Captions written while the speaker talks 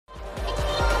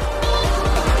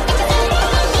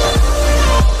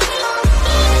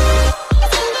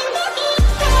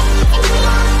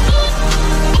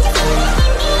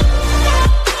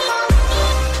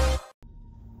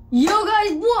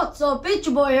it's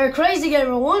your boy here, Crazy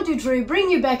Gamer 123, bringing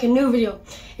you back a new video.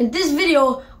 In this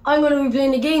video, I'm going to be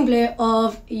playing the gameplay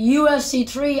of UFC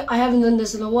 3. I haven't done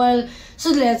this in a while,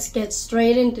 so let's get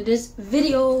straight into this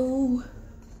video.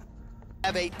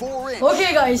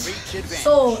 Okay guys,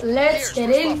 so let's get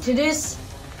into this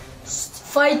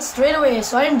fight straight away.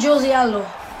 So I'm Jose Aldo,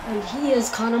 and he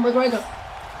is Conor McGregor.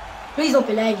 Please don't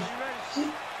be laggy.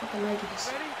 Fucking laggy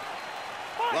this.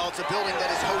 Well, it's a building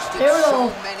that has hosted so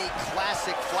many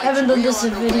classic fights. Haven't done this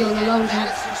in video in a long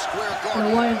time. In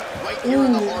a while.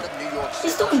 Ooh.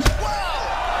 He's doing.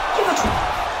 Give it to him.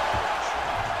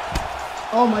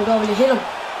 Oh my god, will he hit him?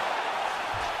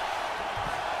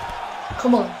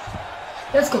 Come on.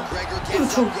 Let's go. Give it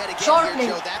to him. Short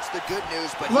leg.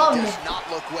 Come on, man.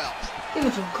 Give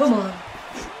it to him. Come on.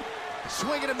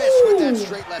 Swing and a miss with that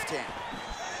straight left hand.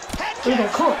 Here we go.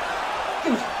 Come on.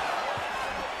 Give it to him.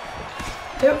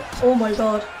 Here. Oh my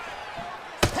god.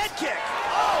 Head kick.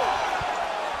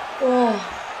 Oh.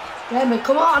 Damn it.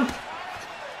 Come on.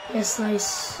 Yes,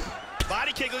 nice.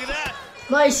 Body kick, look at that.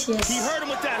 Nice, yes. He hurt him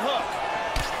with that hook.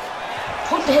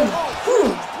 Put him.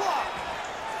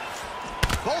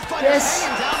 Yes.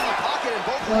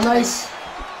 Oh, nice.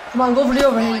 Come on, go for the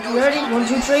overhand. You ready? 1,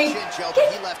 2, 3. He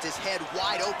left his head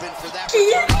wide open for that. That's it.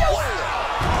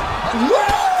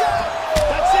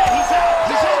 He's out.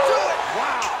 He's into it.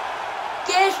 Wow.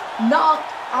 Get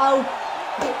knocked out,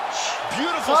 bitch.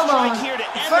 Beautiful Come strike on. here to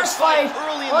end First the fight fight,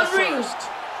 early in unreal.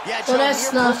 Yeah, so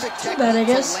that's not too bad, I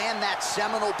guess. Land that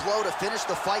seminal blow to finish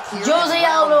the fight here. Jose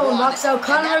Aldo knocks out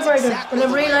Conor McGregor, but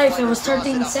in real life it was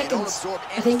 13 seconds.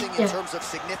 I think, yeah.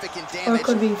 Or it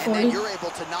could be 40. Look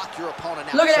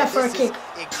at that for a kick.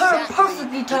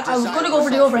 Perfectly timed. I was going to go for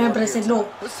the overhand, but I said no.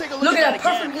 Look at that,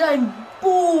 perfectly timed.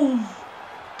 Boom.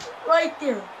 Right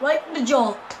there, right in the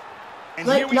jaw.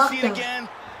 Right knockdown.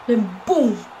 Then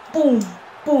boom, boom,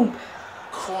 boom.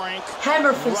 Crank.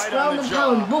 Hammer fist, ground and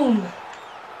pound, boom.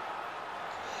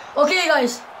 Okay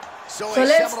guys, so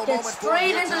let's get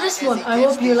straight into this one. I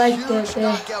hope you liked this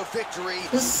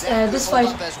fight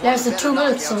lasted 2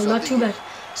 minutes, so not too bad.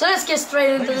 So let's get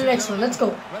straight into the next one. Let's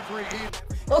go.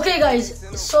 Okay guys,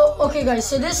 so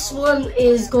this one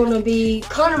is gonna be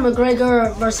Conor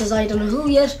McGregor versus I don't know who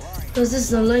yet, because this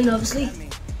is online obviously.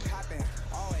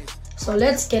 So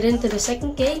let's get into the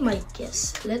second game, I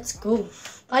guess. Let's go.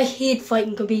 I hate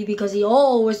fighting Khabib because he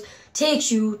always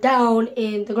takes you down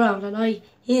in the ground, and I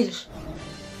hate it.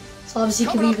 So obviously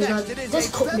Khabib is not. This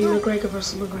could be McGregor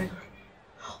versus McGregor.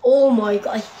 Oh my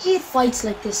god, I hate fights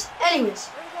like this.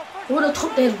 Anyways, I'm gonna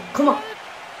top them. Come on.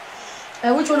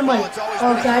 Which one am I?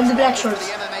 Okay, I'm the black shorts.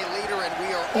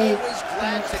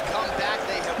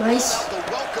 Nice.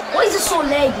 Why is it so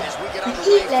laggy? I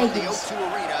hate laggies.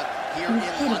 Hit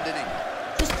him.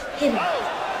 Just hit him.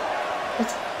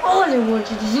 That's all I wanted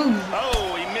to do.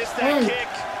 Oh, he missed that kick.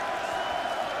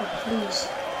 Oh, please.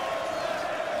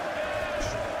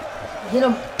 Hit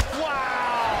him.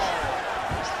 Wow.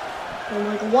 Oh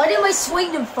my god, why am I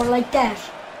swinging him for like that?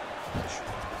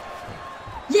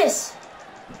 Yes.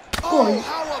 Go on.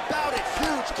 How about it?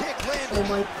 Huge kick landed. Oh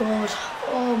my god.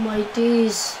 Oh my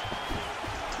days.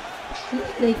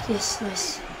 Like yes,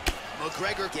 nice.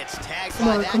 McGregor gets tagged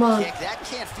by that kick. That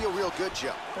can't feel real good,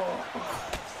 Joe.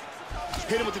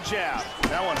 Hit him with the jab.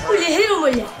 That one hurt. Oh, you hit him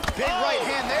with it. Big right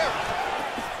hand there.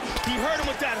 He hurt him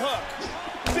with that hook.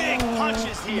 Big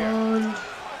punches here.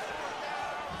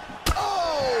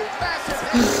 Oh, massive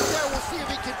hit there. We'll see if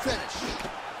he can finish.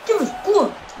 Dude, go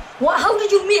on. What? How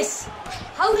did you miss?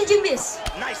 How did you miss?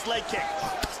 Nice leg kick.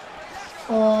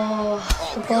 Oh,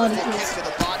 the body is.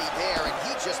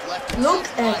 Look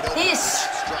at this.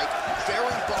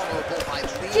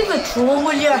 Give it to him,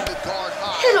 will ya?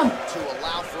 Hit him.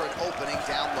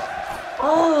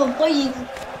 Oh, why you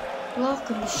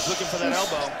blocking the shit? Looking for that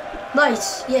elbow.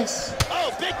 Nice, yes.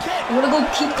 Oh, big kick. I'm gonna go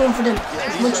keep going for them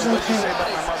as much as I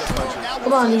can.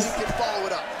 Come on, he's.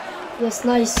 Yes,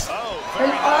 nice.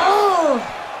 And oh,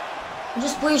 I'm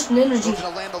just wasting energy. Looking to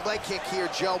land a leg kick here.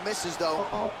 Joe misses though.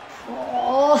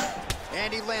 Oh.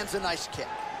 And he lands a nice kick.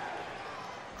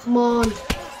 Come on.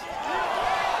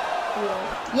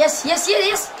 Yes, yes, yes,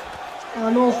 yes. Oh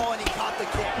no. Oh, and he caught the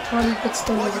kick. I thought he gets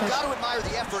done with that. Got to admire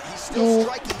the effort. He's still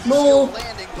striking, he's still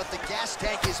landing, but the gas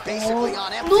tank is basically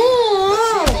on empty. No. Let's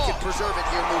see if he can preserve it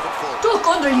here moving forward. Duck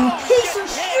under, you piece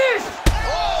of shit.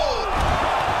 Oh.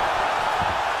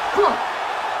 Come on.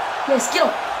 Yes, get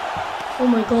up. Oh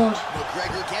my god.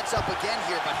 McGregor gets up again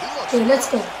here, but he looks. Okay, let's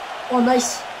go. Oh,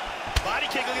 nice. Body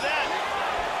kick, look at that.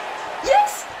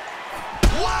 Yes.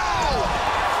 Wow.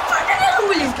 Fucking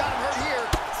hell, William. Got him hurt here.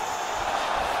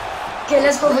 Okay,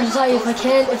 let's go for the tie if I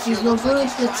can. If he's no good,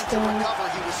 let's go.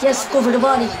 Yes, go for the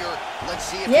body. Let's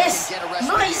see if yes, he can get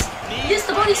arrested. nice. Yes,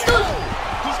 the body stood.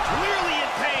 He's clearly in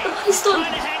pain. The body stood.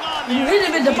 You hit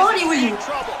him in the body, will you?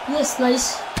 Yes,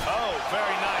 nice. Oh,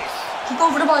 very nice. Kick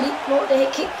over the body. No, the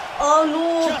head kick. Oh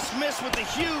no. Just missed with the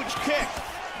huge kick.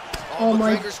 Oh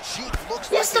my.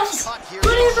 Yes, nice.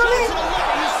 Brilliant, brilliant.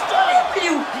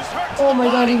 Oh my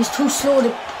God, he was too slow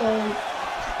to.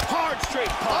 Hard straight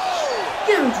punch.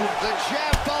 Get him. The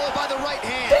jab followed by the right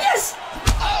hand. Yes.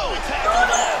 Oh,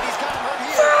 he's got him hurt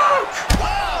here.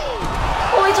 Wow.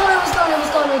 Oh, I thought it was done. It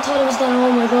was done. I thought it was done.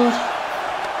 Oh my God.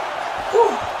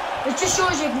 Whew. It just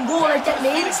shows you can go like that in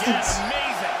an instant.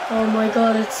 Oh my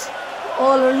God, it's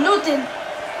all or nothing.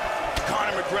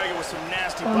 Conor McGregor with some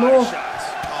nasty body shots.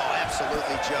 Oh,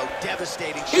 absolutely, Joe.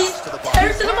 Devastating shots to the body.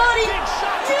 Tears to the body. Yes.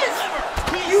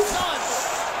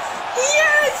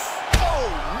 Yes. Oh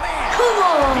man. Come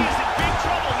on. He's in big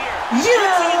trouble here.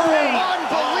 Yeah.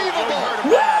 Unbelievable.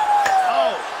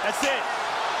 Oh, that's it.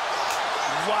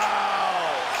 Wow.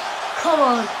 Come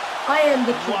on. I am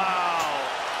the king. Wow.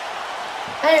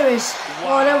 Anyways,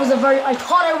 oh, that was a very. I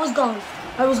thought I was gone.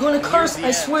 I was going to curse.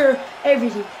 I swear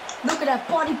everything. Look at that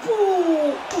body.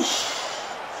 Boom.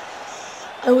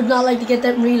 I would not like to get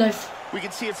that in real life. We can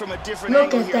see it from a different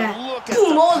angle. Look at that. Look at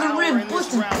boom, all the rib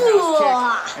busted.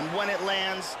 And when it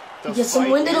lands, the get some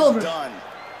wind it over. Done.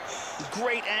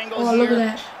 Great angles here. Look at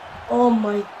that. Oh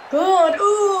my God.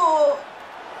 Ooh.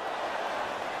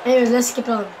 Anyways, let's skip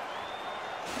on.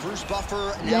 Bruce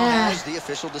Buffer now has the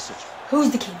official decision. Who's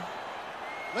the king?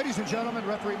 Ladies and gentlemen,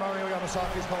 referee Mario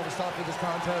Yamasaki is called to stop to this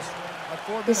contest at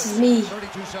 4 minutes this is me.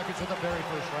 32 seconds of the very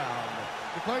first round.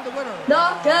 Declaring the winner.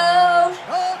 Knockout.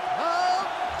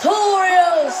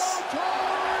 Torios.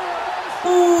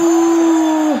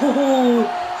 Ooh.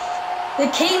 The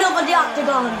king of the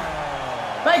octagon.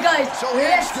 Right, guys,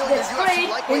 let's get straight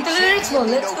into the next one.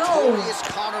 Let's go.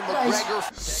 Guys,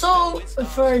 so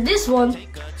for this one,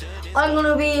 I'm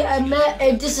gonna be a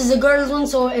man. This is a girl's one,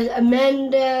 so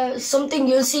Amanda something.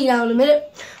 You'll see now in a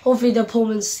minute. Hopefully the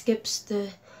opponent skips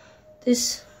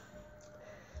this.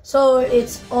 So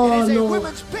it's oh no,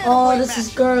 oh this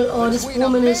is girl. Oh, this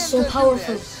woman is so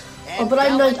powerful. Oh, but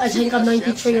I'm not. I think I'm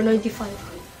 93 or 95.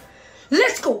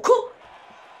 Let's go. Cool.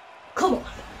 Come on.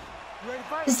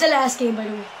 This is the last game, by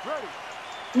the way.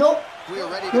 Nope.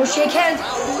 No shake hands.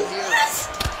 Yes.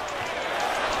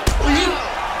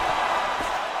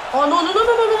 Oh no no no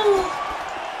no no no!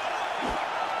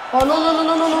 Oh no no no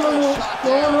no no no no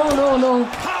no no no!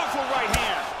 Powerful right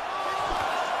hand.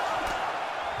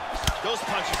 Those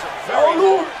punches are very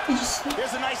hard.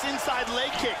 There's a nice inside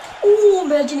leg kick. Oh,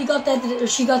 imagine he got that.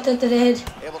 She got that to the head.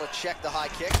 Able to check the high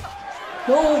kick.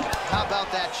 No. How about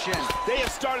that shin? They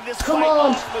have started this fight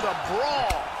off with a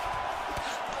brawl.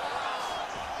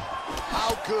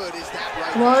 How good is that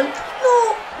right? Come on.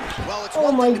 No. Well, it's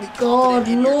oh my God,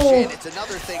 no. It's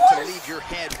another thing to leave your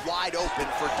head wide open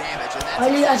for damage. And that's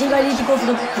I think I need to go for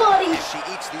the body. She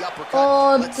eats the uppercut.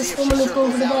 Oh, this woman is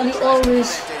going for the body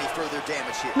always.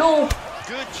 No.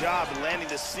 Good job in landing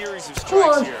this series of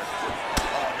strikes here.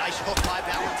 Oh, nice hook by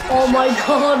Valentina. Oh my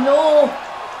God, no.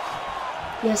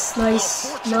 Yes, nice,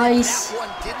 nice. That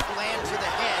one didn't land to the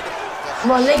head.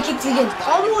 Come on, leg kicks again.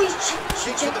 Oh no,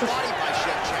 she checked it.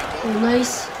 Oh,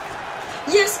 nice.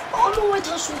 Yes! Oh no, I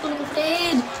thought she was gonna go for the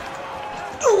head.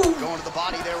 Oh. Going to the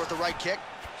body there with the right kick.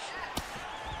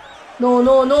 No,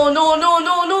 no, no, no, no,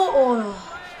 no, no. Oh.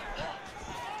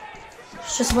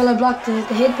 It's just well I blocked the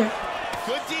head there.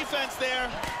 Good defense there.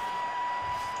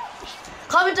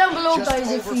 Comment down below,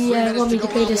 guys, if you want me to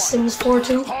play the Sims 4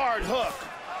 too. Hard hook.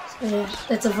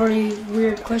 That's a very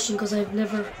weird question because I've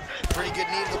never played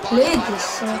this.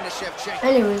 So.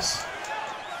 Anyways.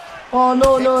 Oh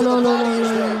no, no, no, no, no,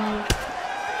 no, no.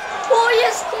 Oh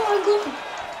yes, come on, go.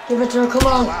 Give it to her, come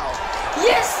on.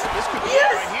 Yes,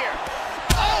 yes.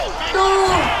 No.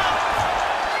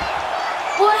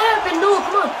 What happened? No,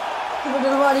 come on. Give it to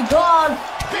the body, gone.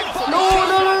 No,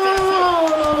 no, no, no, no,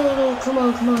 no, no, no. Come on,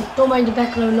 come on. Don't mind the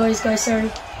background noise, guys,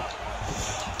 sorry.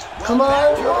 Come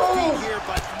on, no.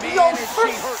 Yo, for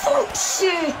fuck's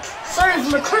sake. Sorry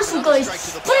for my cursing, guys.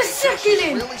 Put a second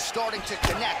in.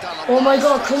 Oh my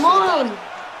God, come on.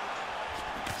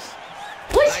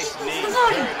 What?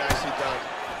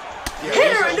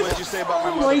 Hit her in the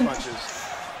oh my.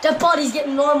 That body's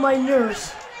getting on my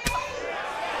nerves.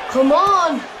 Come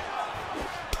on.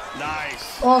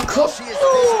 Nice. Oh, come on.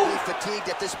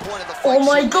 Oh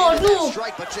my God, no.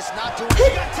 Hit.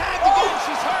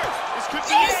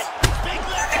 Yes.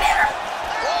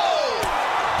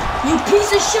 You piece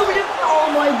of shit with it.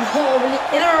 Oh my God, will it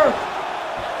hit her?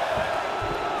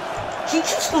 He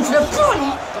keeps going for the body,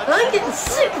 and I'm getting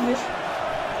sick of it.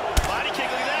 Body kick,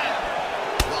 look at that.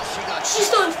 Well, She's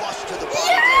done.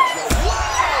 Yes!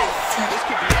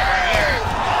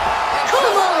 Come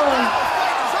on!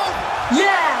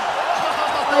 Yeah!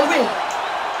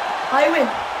 I win.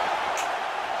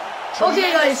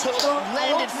 Okay, guys. So I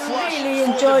hope you really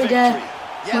enjoyed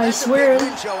my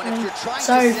swearing.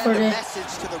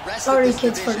 Sorry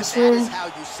kids for the swearing.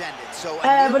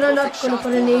 But I'm not going to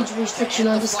put an age restriction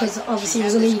on this because obviously it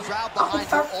was only,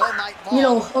 you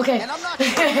know, okay.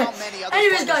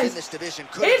 Anyways guys,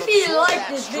 if you like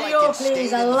this video,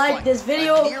 please like this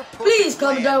video. Please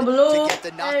comment down below.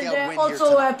 And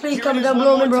also please comment down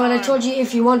below. Remember when I told you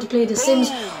if you want to play The Sims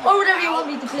or whatever you want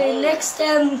me to play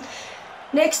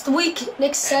next week,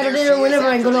 next Saturday or whenever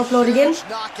I'm going to upload again.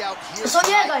 So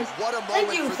yeah guys,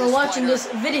 thank you for watching this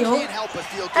video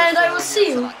and I will see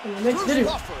you in the next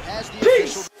video.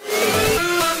 Peace!